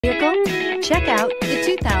Vehicle? Check out the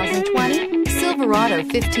 2020 Silverado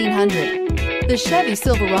 1500. The Chevy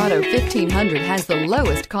Silverado 1500 has the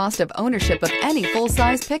lowest cost of ownership of any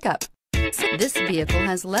full-size pickup. This vehicle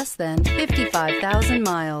has less than 55,000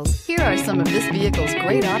 miles. Here are some of this vehicle's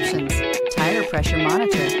great options: tire pressure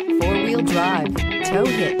monitor, four-wheel drive, tow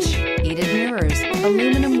hitch, heated mirrors,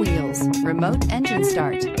 aluminum wheels, remote engine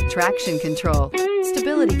start, traction control,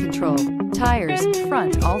 stability control, tires,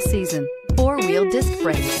 front all season, four-wheel disc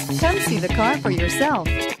brakes. Come see the car for yourself.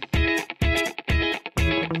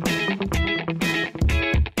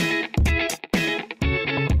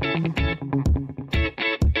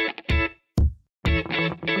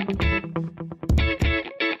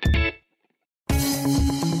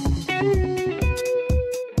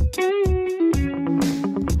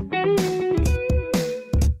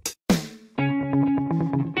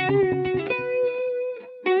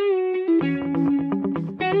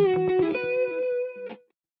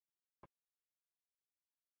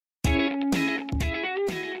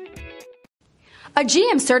 A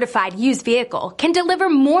GM-certified used vehicle can deliver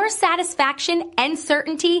more satisfaction and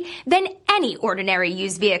certainty than any ordinary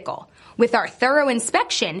used vehicle. With our thorough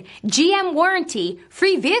inspection, GM warranty,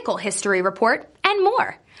 free vehicle history report, and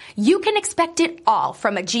more. You can expect it all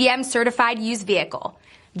from a GM-certified used vehicle.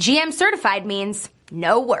 GM-certified means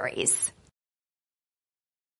no worries.